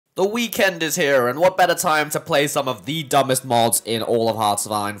The weekend is here, and what better time to play some of the dumbest mods in all of Hearts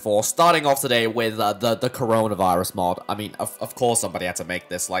of Iron 4, starting off today with the coronavirus mod. I mean, of course somebody had to make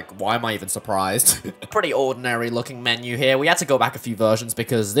this, like, why am I even surprised? Pretty ordinary looking menu here. We had to go back a few versions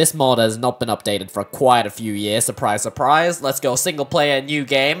because this mod has not been updated for quite a few years, surprise, surprise. Let's go single player, new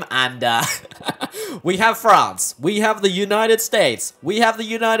game, and we have France, we have the United States, we have the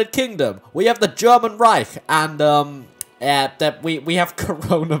United Kingdom, we have the German Reich, and we have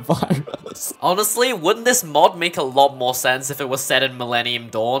coronavirus. Honestly, wouldn't this mod make a lot more sense if it was set in Millennium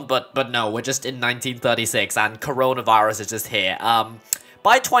Dawn? But no, we're just in 1936 and coronavirus is just here.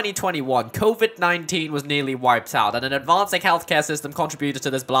 By 2021, COVID-19 was nearly wiped out, and an advancing healthcare system contributed to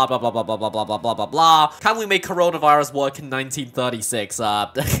this blah blah blah blah blah blah blah blah blah blah blah. Can we make coronavirus work in 1936?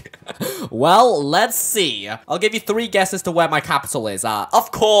 Well, let's see. I'll give you 3 guesses to where my capital is.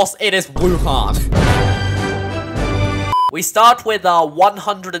 Of course, it is Wuhan. We start with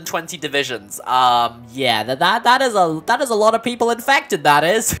 120 divisions. Yeah, that is a lot of people infected, that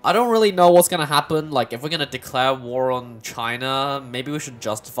is. I don't really know what's gonna happen. Like, if we're gonna declare war on China, maybe we should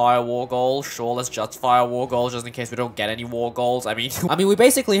justify a war goal. Sure, let's justify a war goal just in case we don't get any war goals. I mean, we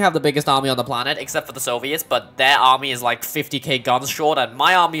basically have the biggest army on the planet, except for the Soviets, but their army is like 50k guns short, and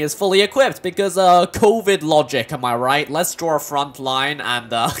my army is fully equipped because, COVID logic, am I right? Let's draw a front line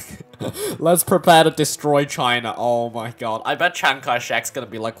and, let's prepare to destroy China. Oh my god. I bet Chiang Kai-shek's gonna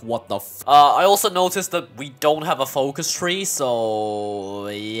be like, what the f— I also noticed that we don't have a focus tree, so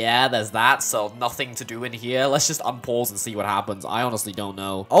yeah, there's that. So nothing to do in here. Let's just unpause and see what happens. I honestly don't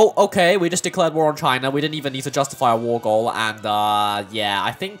know. Oh, okay, we just declared war on China. We didn't even need to justify a war goal, and yeah,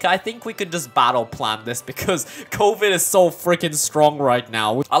 I think we can just battle plan this because COVID is so freaking strong right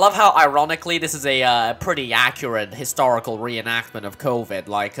now. I love how ironically this is a pretty accurate historical reenactment of COVID.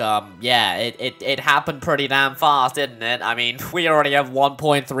 Like, yeah, it happened pretty damn fast, didn't it? I mean, we already have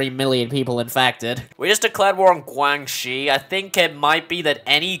 1.3 million people infected. We just declared war on Guangxi. I think it might be that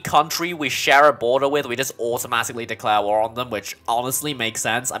any country we share a border with, we just automatically declare war on them, which honestly makes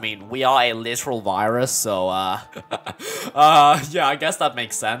sense. I mean, we are a literal virus, so, yeah, I guess that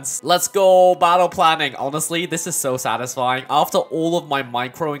makes sense. Let's go battle planning. Honestly, this is so satisfying. After all of my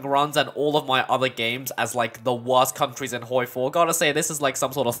microing runs and all of my other games as, like, the worst countries in Hoi 4, gotta say, this is like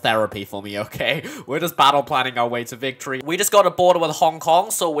some sort of therapy for me, okay? We're just battle planning our way to victory. We just got a border with Hong Kong,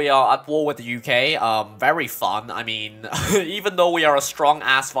 so we are at war with the UK. Very fun. I mean, even though we are a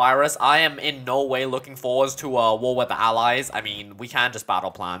strong-ass virus, I am in no way looking forward to a war with the allies. I mean, we can just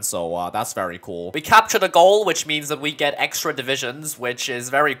battle plan, so that's very cool. We captured a goal, which means that we get extra divisions, which is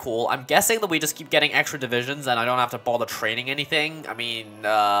very cool. I'm guessing that we just keep getting extra divisions and I don't have to bother training anything. I mean,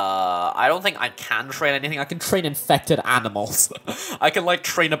 I don't think I can train anything. I can train infected animals. I can, like,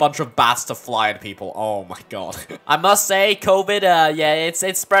 train a bunch of bats to fly at people. Oh my god. I must say, COVID, yeah,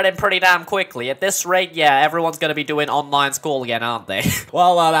 it's spreading pretty damn quickly. At this rate, yeah, everyone's gonna be doing online school again, aren't they?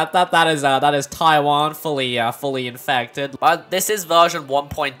 Well, that is Taiwan fully infected. But this is version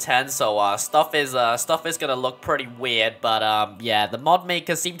 1.10, so stuff is gonna look pretty weird. But yeah, the mod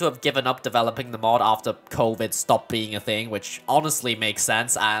makers seem to have given up developing the mod after COVID stopped being a thing, which honestly makes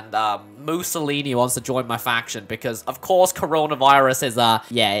sense. And Mussolini wants to join my faction because, of course, coronavirus is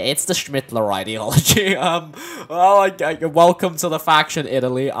yeah, it's the Schmittler ideology. Well, welcome to the faction,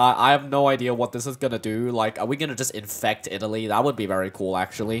 Italy. I have no idea what this is gonna do. Like, are we gonna just infect Italy? That would be very cool,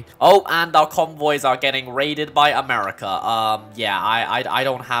 actually. Oh, and our convoys are getting raided by America. Yeah, I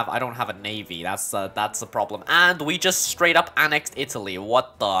don't have a navy. That's a problem. And we just straight up annexed Italy.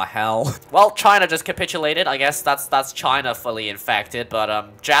 What the hell? Well, China just capitulated. I guess that's China fully infected.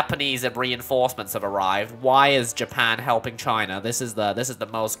 But Japanese reinforcements have arrived. Why is Japan helping China? This is the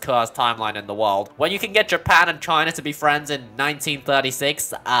most cursed timeline in the world. When you can get Japan and China to be friends in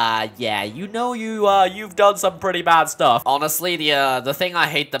 1936, yeah, you know you've done some pretty bad stuff. Honestly, the thing I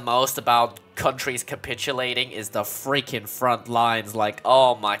hate the most about countries capitulating is the freaking front lines. Like,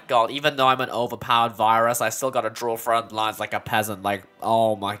 oh my god, even though I'm an overpowered virus, I still gotta draw front lines like a peasant. Like,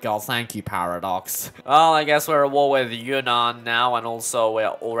 oh my god, thank you, Paradox. Well, I guess we're at war with Yunnan now, and also we're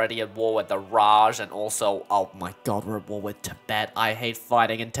already at war with the Raj, and also, oh my god, we're at war with Tibet. I hate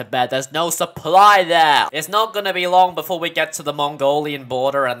fighting in Tibet. There's no supply there. It's not gonna be long before we get to the Mongolian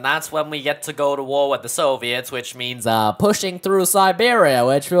border, and that's when we get to go to war with the Soviets, which means pushing through Siberia,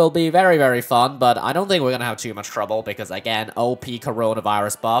 which will be very, very fun, but I don't think we're gonna have too much trouble because, again, OP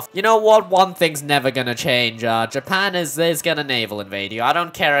coronavirus buff. You know what? One thing's never gonna change. Japan is gonna naval invade you. I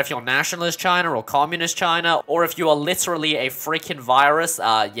don't care if you're nationalist China or communist China, or if you are literally a freaking virus.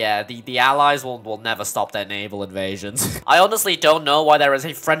 Yeah, the allies will never stop their naval invasions. I honestly don't know why there is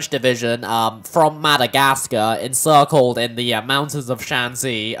a French division, from Madagascar encircled in the mountains of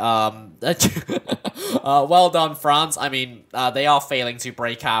Shanxi. Well done, France. I mean, they are failing to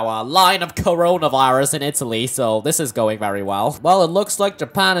break our line of coronavirus in Italy, so this is going very well. Well, it looks like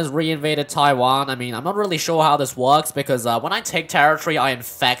Japan has reinvaded Taiwan. I mean, I'm not really sure how this works because when I take territory, I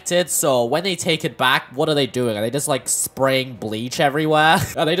infect it, so when they take it back, what are they doing? Are they just, like, spraying bleach everywhere?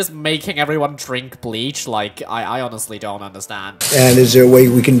 Are they just making everyone drink bleach? Like, I honestly don't understand. And is there a way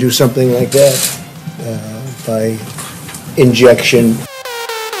we can do something like that by injection?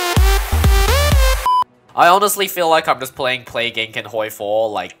 I honestly feel like I'm just playing Plague Inc. and Hoi 4,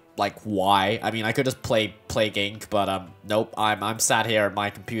 like why? I mean, I could just play Plague Inc., but nope, I'm sat here at my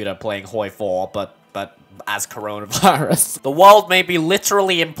computer playing Hoi 4, but as coronavirus. The world may be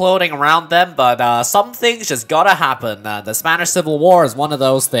literally imploding around them, but some things just gotta happen. The Spanish Civil War is one of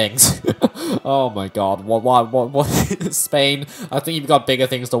those things. Oh my god, what, Spain, I think you've got bigger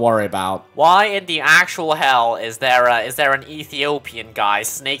things to worry about. Why in the actual hell is there an Ethiopian guy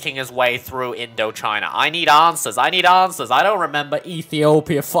snaking his way through Indochina? I need answers, I don't remember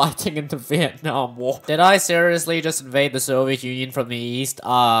Ethiopia fighting in the Vietnam War. Did I seriously just invade the Soviet Union from the east?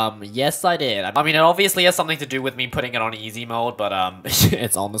 Yes I did. I mean, it obviously has something to do with me putting it on easy mode, but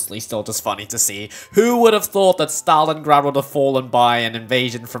it's honestly still just funny to see. Who would have thought that Stalingrad would have fallen by an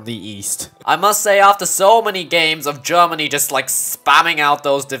invasion from the east? I must say, after so many games of Germany just, like, spamming out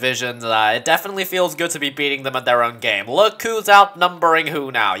those divisions, it definitely feels good to be beating them at their own game. Look who's outnumbering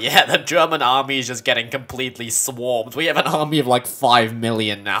who now. Yeah, the German army is just getting completely swarmed. We have an army of, like, 5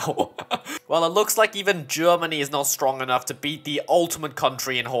 million now. Well, it looks like even Germany is not strong enough to beat the ultimate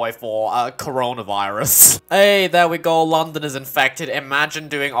country in Hoi 4, coronavirus. Hey, there we go, London is infected. Imagine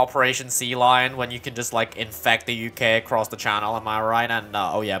doing Operation Sea Lion when you can just, like, infect the UK across the channel, am I right? And,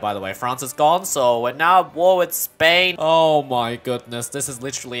 oh yeah, by the way, France is gone, so we're now at war with Spain. Oh my goodness, this is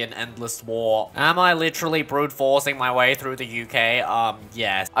literally an endless war. Am I literally brute forcing my way through the UK?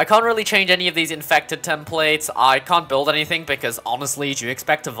 Yes. I can't really change any of these infected templates. I can't build anything because, honestly, do you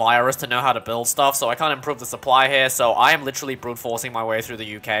expect a virus to know how to build stuff? So I can't improve the supply here, so I am literally brute forcing my way through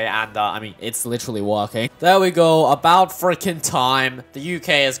the UK, and, I mean, it's literally working. There we go, about freaking time. The UK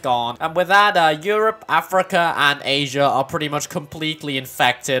is gone. And with that, Europe, Africa, and Asia are pretty much completely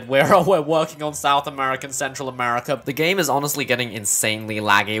infected. We're working on South America and Central America. The game is honestly getting insanely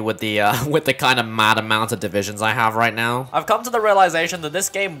laggy with the kind of mad amount of divisions I have right now. I've come to the realization that this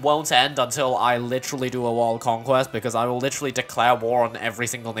game won't end until I literally do a world conquest, because I will literally declare war on every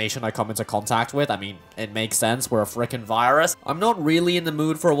single nation I come into contact with. I mean, it makes sense. We're a freaking virus. I'm not really in the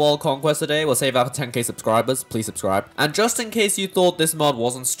mood for a world conquest today. We'll save that for 10k subscribers. Please subscribe. And just in case you thought this mod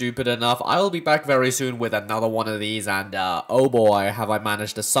wasn't stupid enough, I will be back very soon with another one of these, and oh boy, have I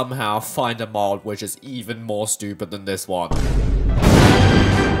managed to somehow find a mod which is even more stupid than this one.